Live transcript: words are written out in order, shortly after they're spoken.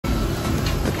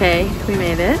Okay, we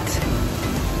made it.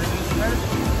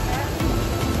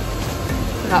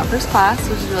 We got first class,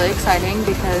 which is really exciting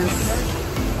because,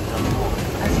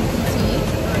 as you can see,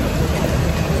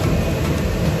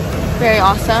 very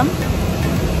awesome.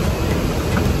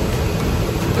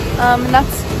 And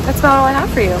that's about all I have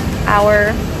for you.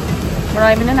 We're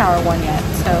not even in hour 1 yet,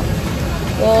 so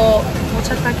we'll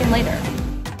check back in later.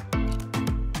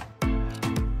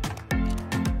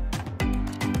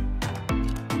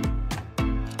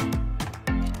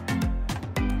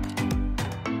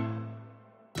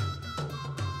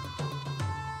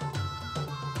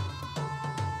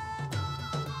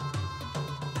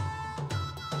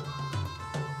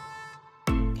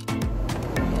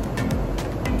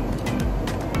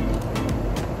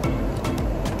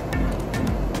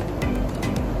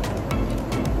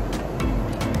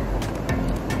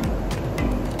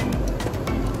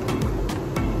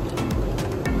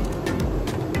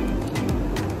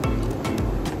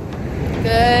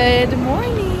 Good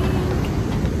morning.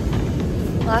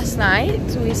 Last night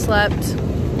we slept, you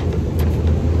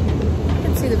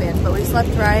can see the van, but we slept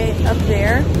right up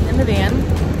there in the van,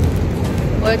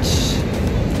 which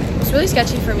was really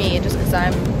sketchy for me just because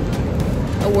I'm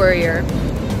a worrier.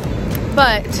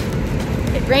 But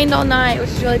it rained all night,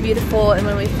 which is really beautiful, and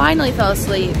when we finally fell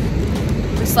asleep,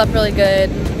 we slept really good.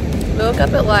 We woke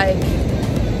up at like...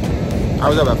 I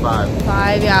was up at 5.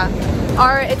 5, yeah.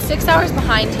 It's 6 hours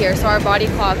behind here, so our body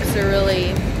clocks are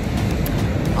really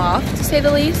off, to say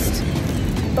the least.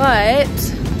 But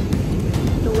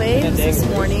the waves this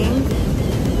morning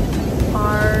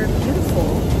are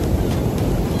beautiful.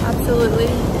 Absolutely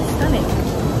stunning.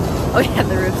 Oh yeah,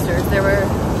 the roosters. There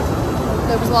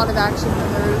was a lot of action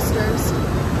from the roosters.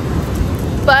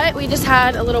 But we just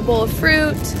had a little bowl of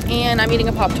fruit, and I'm eating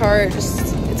a Pop-Tart.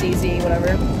 Just, it's easy,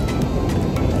 whatever.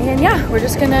 And yeah, we're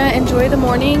just gonna enjoy the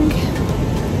morning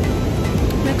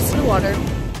next to the water.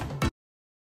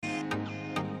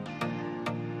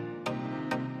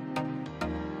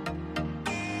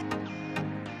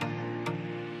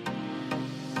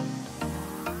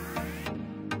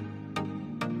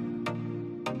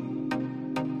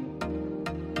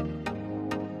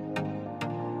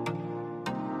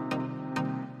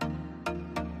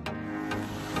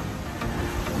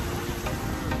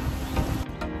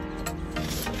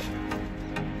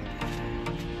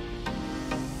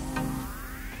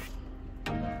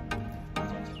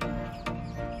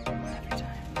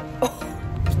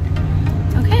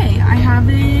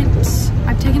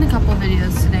 I've taken a couple of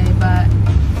videos today, but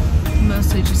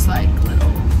mostly just like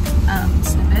little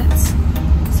snippets.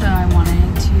 So I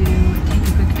wanted to take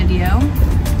a quick video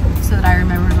so that I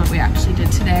remembered what we actually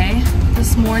did today.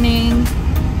 This morning,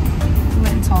 we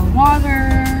went and saw the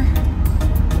water.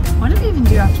 What did we even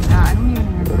do after that? I don't even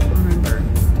remember.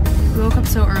 We woke up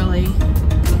so early.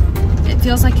 It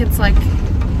feels like it's like...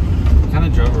 Kind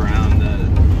of drove around the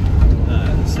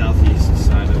southeast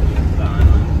side of the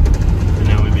island. And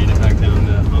now we made it back down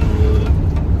to Honolulu.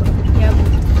 Yep.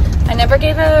 I never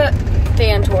gave a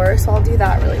van tour, so I'll do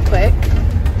that really quick.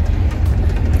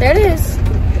 There it is.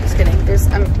 Just kidding. There's,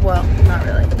 well, not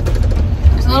really.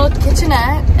 There's a little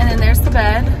kitchenette, and then there's the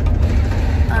bed.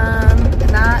 And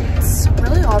that's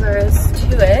really all there is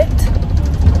to it.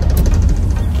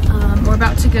 We're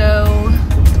about to go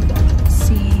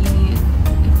see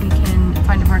if we can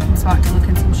find a parking spot to look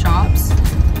in some shops.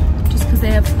 Just because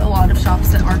they have a lot of shops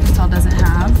that Arkansas doesn't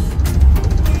have.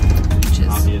 Which is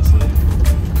obviously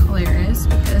hilarious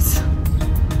because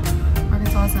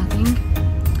Arkansas has nothing.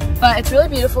 But it's really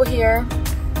beautiful here.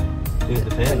 Dude,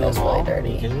 the fan is really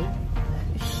dirty.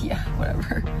 Yeah,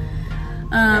 whatever.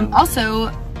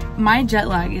 Also, my jet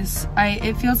lag is,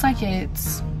 it feels like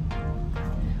it's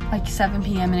like 7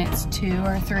 p.m. and it's 2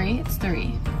 or 3. It's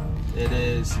 3. It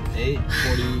is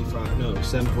 8:45, no,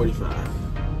 7:45.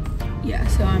 Yeah,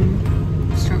 so I'm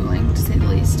struggling to say the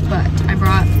least. But I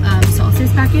brought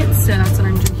Celsius packets, so that's what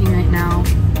I'm drinking right now.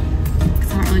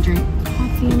 Because I don't really drink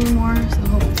coffee anymore, so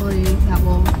hopefully that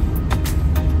will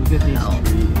Look at these help.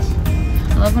 trees.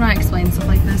 I love when I explain stuff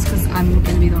like this because I'm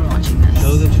going to be the one watching this.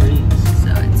 Show the trees.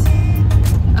 So it's...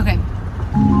 Okay.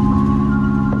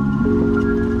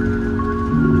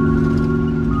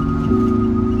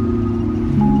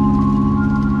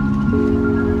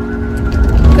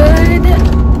 Good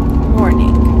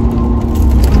morning.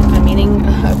 I'm eating a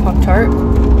Pop-Tart.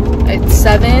 It's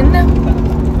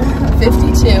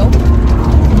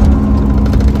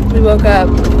 7:52. We woke up,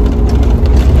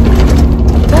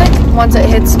 but once it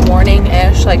hits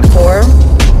morning-ish, like 4,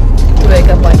 we wake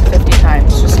up like 50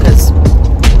 times just because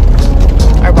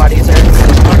our bodies are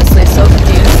honestly so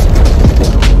confused.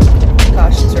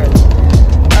 Gosh, it's red.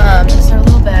 This is our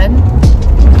little bed.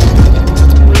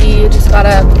 We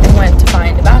got up and went to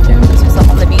find a bathroom because we slept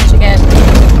on the beach again.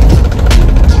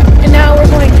 And now we're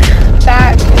going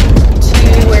back to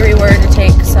where we were to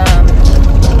take some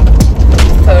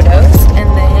photos, and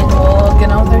then we'll get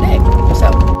on with our day.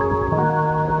 So.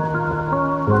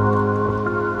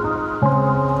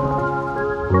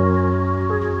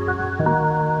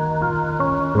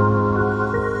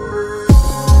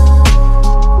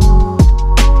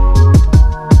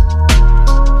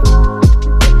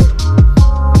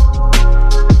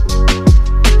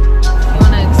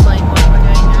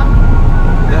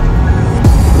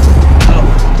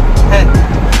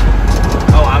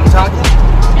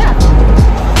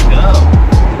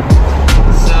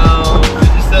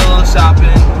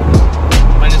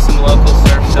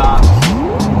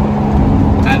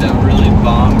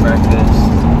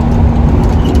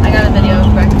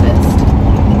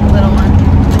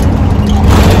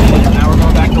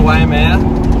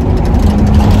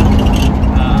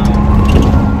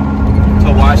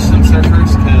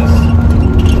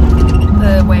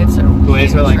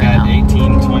 Waves are like at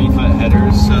 18, 20 foot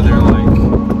headers, so they're like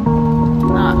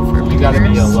not for beginners. You gotta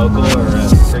be a local or a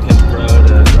freaking pro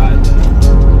to ride them.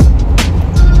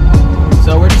 So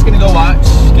we're just gonna go watch,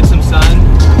 get some sun,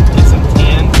 get some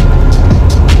tan,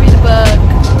 read a book.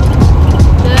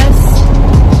 This.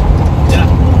 Yeah.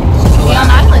 Be on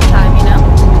island time, you know?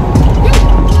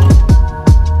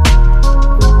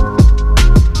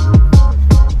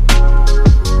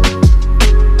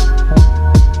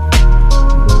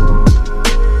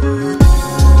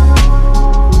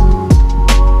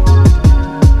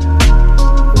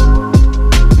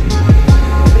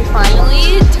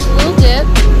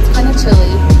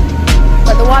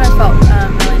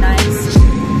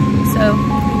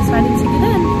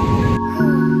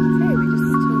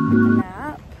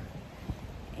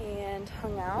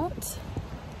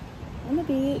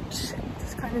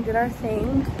 Did our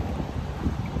thing.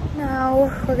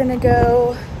 Now we're gonna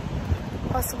go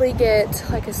possibly get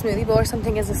like a smoothie bowl or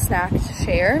something as a snack to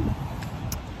share.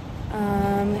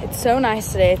 It's so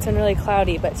nice today. It's been really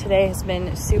cloudy, but today has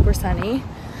been super sunny,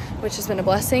 which has been a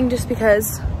blessing just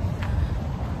because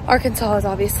Arkansas is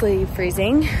obviously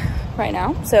freezing right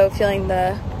now. So feeling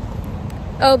the,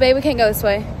 oh babe, we can't go this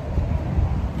way.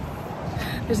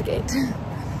 There's a gate.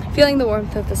 Feeling the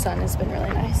warmth of the sun has been really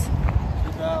nice.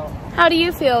 How do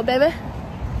you feel, baby?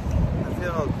 I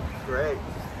feel great.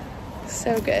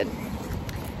 So good.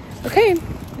 Okay,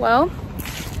 well,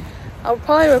 I'll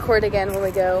probably record again when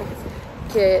we go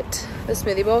get the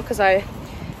smoothie bowl because I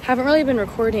haven't really been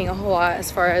recording a whole lot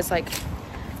as far as like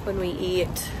when we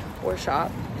eat or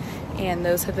shop, and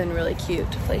those have been really cute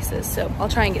places. So I'll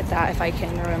try and get that if I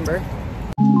can remember.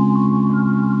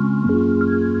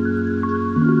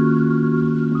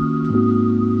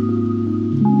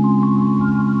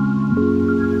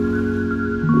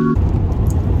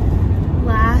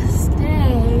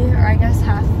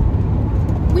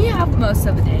 Most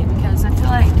of the day because I feel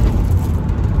like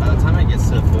by the time it gets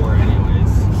to 4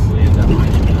 anyways, we end up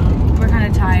winding down. We're kind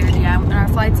of tired, yeah, and our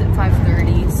flight's at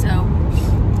 5:30, so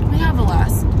we have the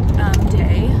last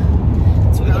day.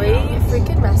 It's really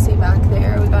freaking messy back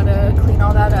there. We gotta clean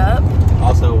all that up.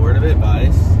 Also, word of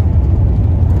advice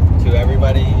to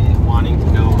everybody wanting to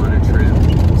go on a trip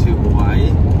to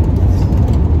Hawaii: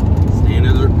 stay in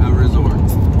a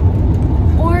resort,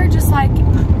 or just like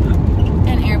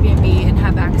an Airbnb and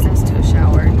have access to a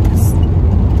shower because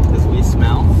we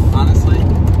smell, honestly,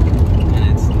 and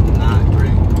it's not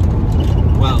great.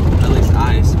 Well, at least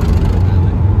I smell really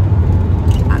badly.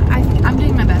 I'm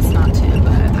doing my best not to,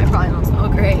 but I probably don't smell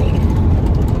great.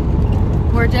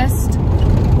 We're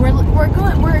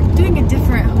doing a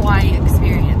different Hawaii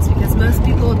experience because most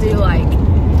people do like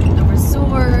a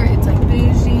resort, it's like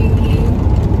bougie,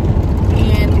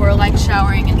 and we're like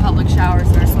showering in public showers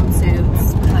in our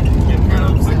swimsuits. Like,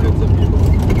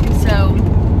 so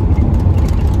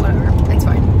whatever, it's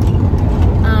fine.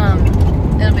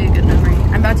 It'll be a good memory.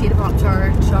 I'm about to eat a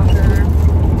Pop-Tart, shocker.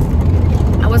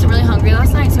 I wasn't really hungry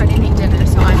last night, so I didn't eat dinner,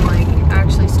 so I'm like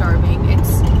actually starving.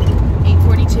 It's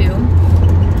 8:42.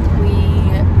 We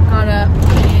got up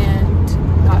and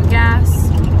got gas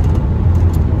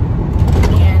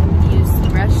and used the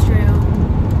restroom.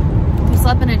 We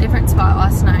slept in a different spot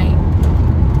last night.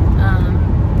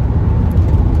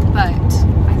 But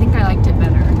I think I liked it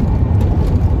better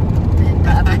than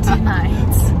the other 2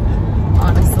 nights,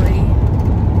 honestly.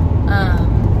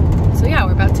 So yeah,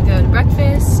 we're about to go to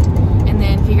breakfast and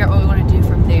then figure out what we want to do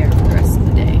from there for the rest of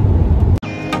the day.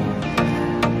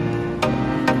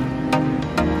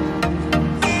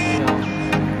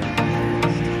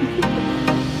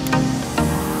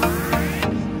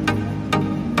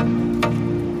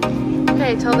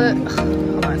 Okay, till the,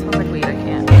 hold on, it smells like weed, I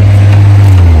can't.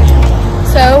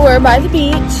 So we're by the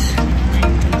beach, /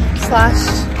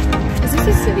 is this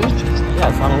a city? Yeah,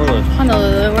 it's Honolulu.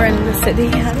 Honolulu, we're in the city.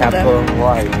 Capital of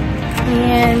Hawaii.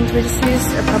 And we just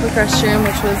used a public restroom,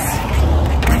 which was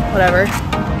whatever.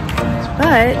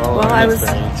 But while I was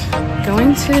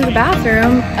going to the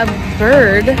bathroom, a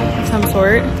bird of some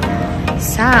sort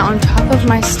sat on top of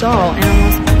my stall and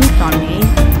almost pooped on me.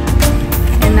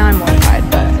 And now I'm mortified,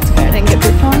 but it's okay, I didn't get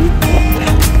pooped on.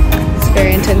 It's a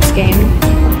very intense game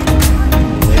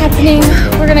happening.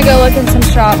 We're gonna go look in some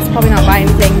shops, probably not buy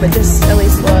anything, but just at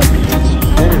least look.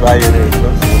 Maybe buy your new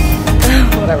clothes.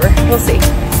 Whatever, we'll see.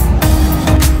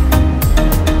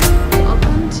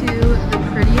 Welcome to the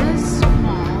prettiest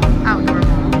mall, outdoor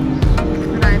mall,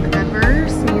 that I've ever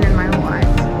seen in my whole life.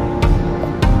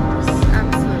 It's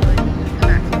absolutely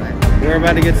immaculate. We're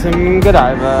about to get some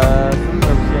Godiva.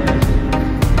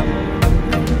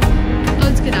 Oh,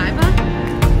 it's Godiva?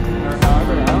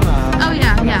 Oh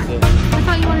yeah, yeah. I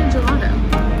thought you wanted gelato.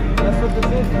 That's what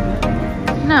this is,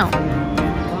 man. No.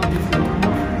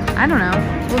 I don't know.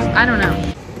 Well, I don't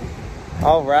know.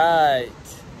 All right.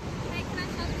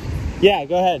 Yeah,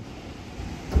 go ahead.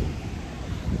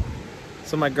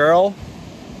 So my girl,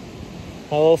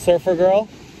 my little surfer girl,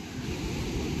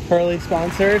 Curly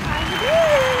sponsored. The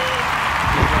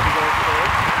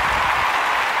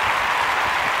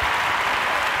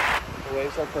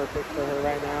waves are perfect for her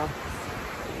right now.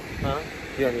 Huh?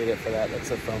 You don't need it for that. That's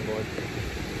a foam board.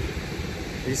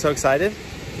 Are you so excited?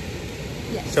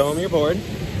 Yes. Show them your board.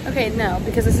 Okay, no,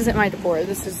 because this isn't my board.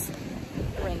 This is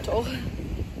a rental.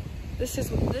 This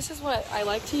is what I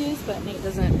like to use, but Nate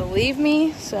doesn't believe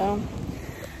me, so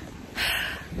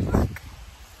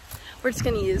we're just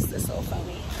gonna use this little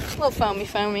foamy.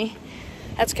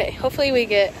 That's okay. Hopefully we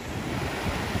get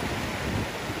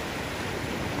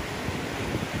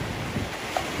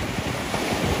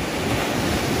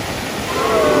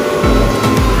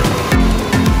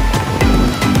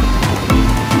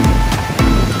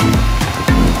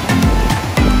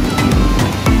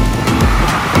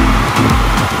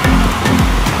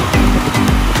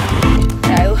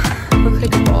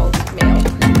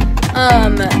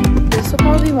this will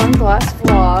probably be one of the last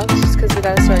vlogs just because we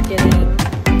gotta start getting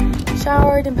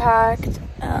showered and packed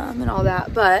and all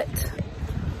that, but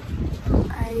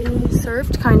I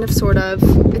surfed kind of, sort of.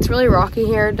 It's really rocky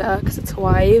here because it's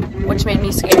Hawaii, which made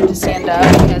me scared to stand up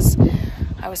because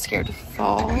I was scared to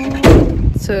fall,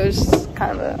 so it was just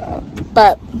kind of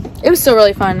but it was still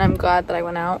really fun. I'm glad that I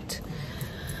went out.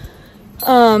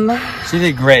 She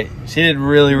did great. She did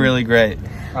really, really great.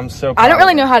 I'm so proud. I don't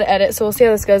really know how to edit, so we'll see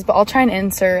how this goes, but I'll try and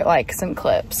insert like some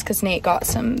clips because Nate got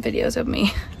some videos of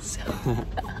me. So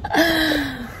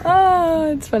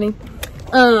oh, it's funny.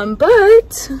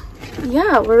 But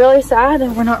yeah, we're really sad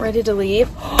and we're not ready to leave.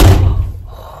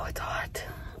 Oh, it's hot.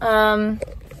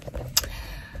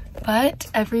 But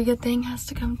every good thing has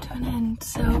to come to an end,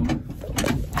 so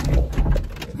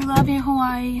we love you,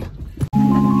 Hawaii.